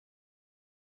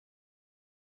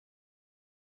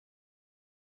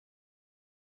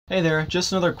Hey there,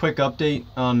 just another quick update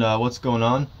on what's going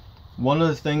on. One of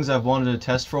the things I've wanted to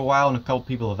test for a while and a couple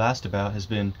people have asked about has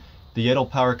been the idle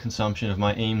power consumption of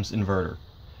my Ames inverter.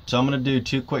 So I'm going to do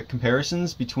two quick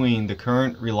comparisons between the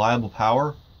current reliable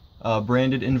power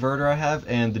branded inverter I have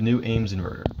and the new Ames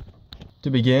inverter. To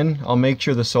begin, I'll make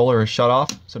sure the solar is shut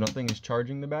off so nothing is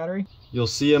charging the battery. You'll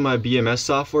see in my BMS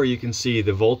software you can see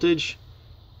the voltage,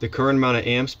 the current amount of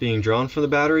amps being drawn from the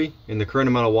battery, and the current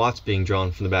amount of watts being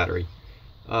drawn from the battery.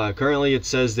 Currently it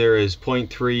says there is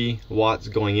 0.3 watts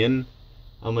going in.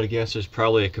 I'm going to guess there's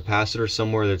probably a capacitor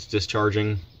somewhere that's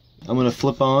discharging. I'm going to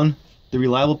flip on the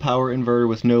reliable power inverter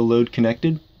with no load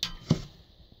connected.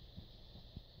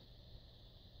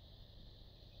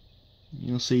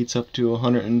 You'll see it's up to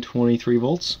 123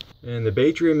 volts. And the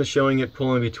Batrium is showing it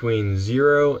pulling between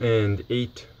 0 and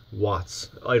 8 watts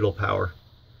idle power.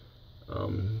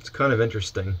 It's kind of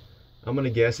interesting. I'm going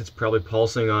to guess it's probably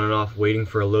pulsing on and off waiting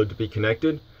for a load to be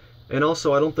connected. And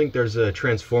also I don't think there's a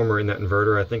transformer in that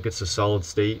inverter. I think it's a solid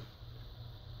state.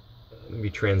 Maybe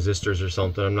transistors or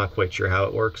something. I'm not quite sure how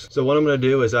it works. So what I'm going to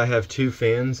do is I have two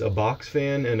fans, a box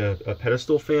fan and a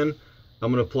pedestal fan.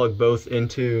 I'm going to plug both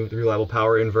into the reliable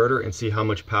power inverter and see how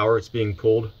much power it's being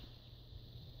pulled.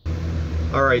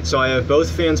 Alright, so I have both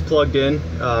fans plugged in.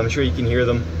 I'm sure you can hear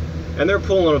them. And they're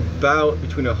pulling about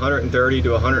between 130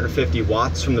 to 150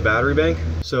 watts from the battery bank.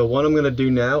 So what I'm going to do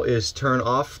now is turn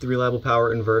off the reliable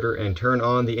power inverter and turn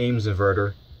on the Ames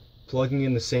inverter, plugging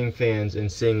in the same fans and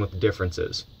seeing what the difference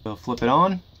is. So flip it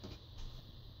on.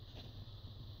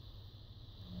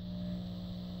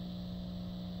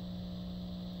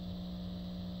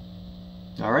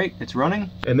 Alright, it's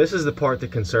running. And this is the part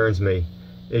that concerns me.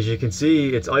 As you can see,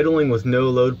 it's idling with no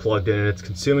load plugged in and it's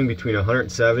consuming between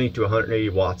 170 to 180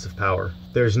 watts of power.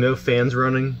 There's no fans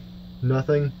running,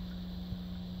 nothing.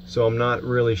 So I'm not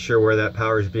really sure where that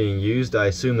power is being used. I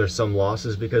assume there's some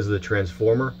losses because of the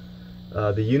transformer.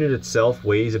 The unit itself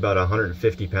weighs about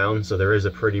 150 pounds, so there is a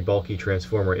pretty bulky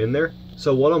transformer in there.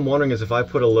 So what I'm wondering is if I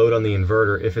put a load on the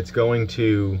inverter, if it's going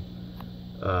to,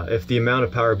 if the amount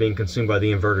of power being consumed by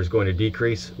the inverter is going to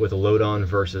decrease with a load on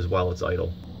versus while it's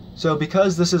idle. So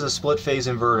because this is a split phase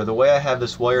inverter, the way I have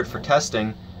this wired for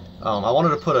testing, I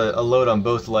wanted to put a load on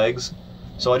both legs.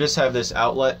 So I just have this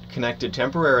outlet connected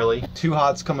temporarily, two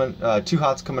hots coming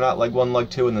out, leg 1, leg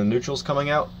 2, and the neutral's coming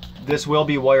out. This will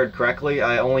be wired correctly.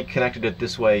 I only connected it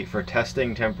this way for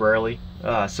testing temporarily.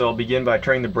 So I'll begin by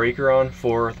turning the breaker on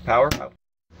for the power.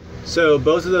 So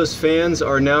both of those fans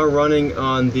are now running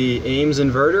on the Ames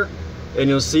inverter, and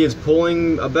you'll see it's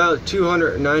pulling about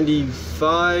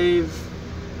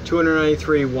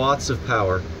 293 watts of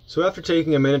power. So after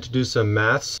taking a minute to do some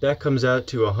maths, that comes out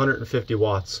to 150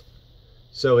 watts.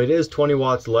 So it is 20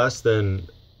 watts less than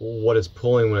what it's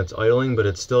pulling when it's idling, but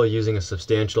it's still using a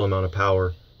substantial amount of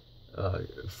power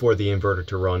for the inverter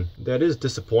to run. That is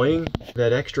disappointing.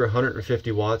 That extra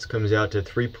 150 watts comes out to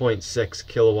 3.6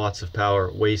 kilowatts of power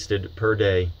wasted per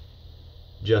day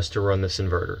just to run this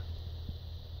inverter.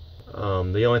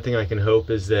 The only thing I can hope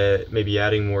is that maybe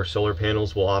adding more solar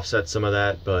panels will offset some of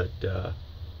that, but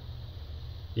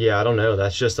yeah, I don't know.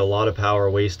 That's just a lot of power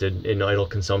wasted in idle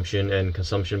consumption and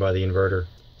consumption by the inverter.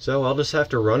 So I'll just have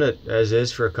to run it as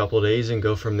is for a couple of days and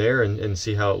go from there and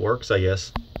see how it works, I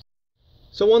guess.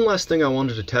 So one last thing I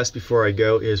wanted to test before I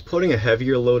go is putting a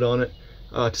heavier load on it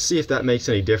to see if that makes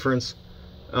any difference.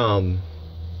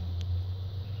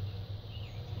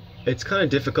 It's kind of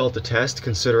difficult to test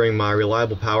considering my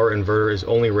reliable power inverter is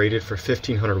only rated for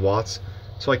 1500 watts.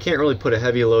 So I can't really put a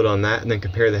heavy load on that and then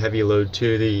compare the heavy load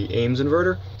to the Ames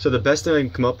inverter. So the best thing I can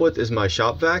come up with is my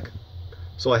shop vac.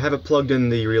 So I have it plugged in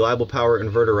the reliable power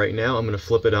inverter right now. I'm going to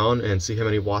flip it on and see how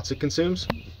many watts it consumes.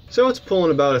 So it's pulling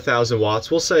about 1000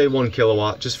 watts. We'll say 1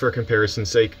 kilowatt just for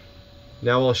comparison's sake.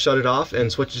 Now I'll shut it off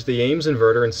and switch to the Ames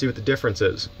inverter and see what the difference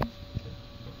is.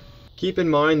 Keep in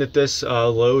mind that this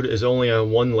load is only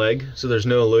on one leg, so there's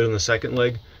no load on the second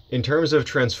leg. In terms of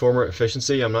transformer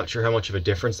efficiency, I'm not sure how much of a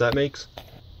difference that makes.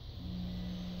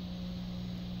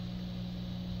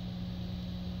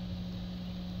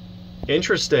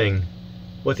 Interesting.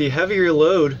 With the heavier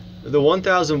load, the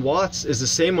 1000 watts is the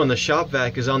same on the shop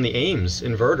vac as on the Ames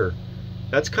inverter.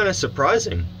 That's kind of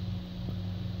surprising.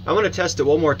 I'm going to test it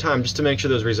one more time just to make sure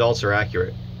those results are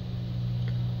accurate.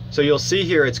 So you'll see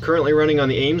here it's currently running on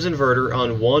the Ames inverter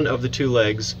on one of the two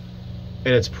legs,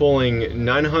 and it's pulling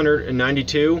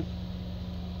 992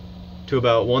 to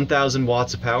about 1000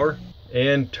 watts of power,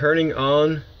 and turning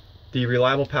on the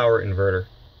reliable power inverter.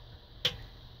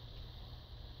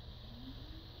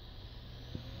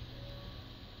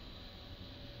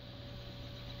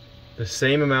 The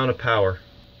same amount of power.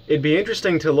 It'd be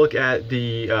interesting to look at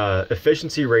the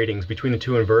efficiency ratings between the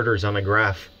two inverters on a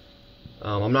graph.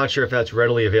 I'm not sure if that's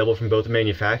readily available from both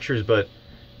manufacturers, but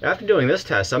after doing this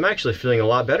test, I'm actually feeling a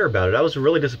lot better about it. I was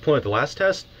really disappointed at the last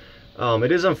test.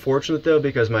 It is unfortunate though,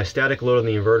 because my static load on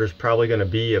the inverter is probably going to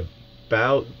be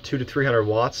about 200 to 300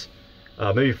 watts,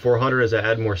 maybe 400 as I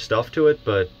add more stuff to it,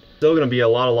 but still going to be a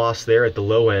lot of loss there at the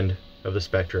low end of the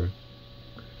spectrum.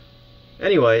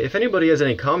 Anyway, if anybody has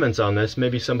any comments on this,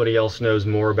 maybe somebody else knows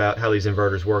more about how these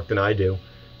inverters work than I do,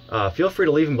 feel free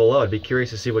to leave them below. I'd be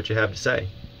curious to see what you have to say.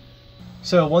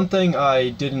 So one thing I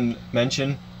didn't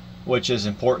mention, which is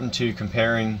important to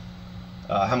comparing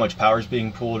how much power is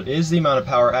being pulled, is the amount of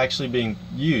power actually being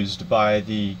used by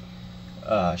the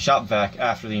shop vac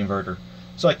after the inverter.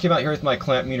 So I came out here with my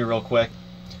clamp meter real quick,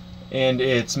 and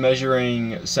it's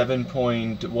measuring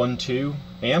 7.12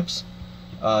 amps.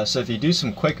 So if you do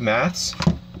some quick maths,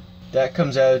 that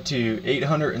comes out to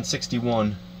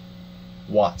 861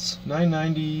 watts.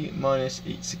 990 minus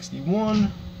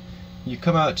 861, you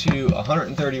come out to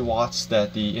 130 watts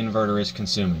that the inverter is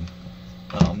consuming.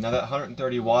 Now that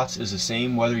 130 watts is the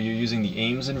same whether you're using the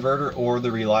Ames inverter or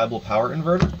the reliable power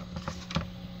inverter.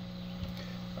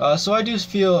 So I do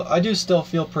still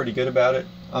feel pretty good about it.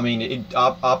 I mean,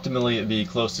 optimally it'd be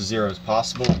close to zero as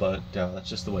possible, but that's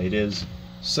just the way it is.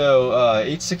 So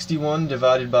 861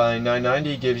 divided by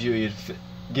 990 gives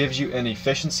you an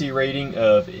efficiency rating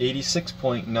of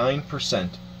 86.9%.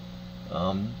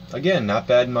 Again, not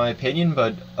bad in my opinion,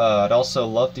 but I'd also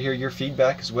love to hear your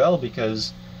feedback as well,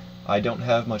 because I don't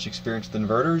have much experience with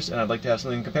inverters and I'd like to have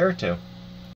something to compare it to.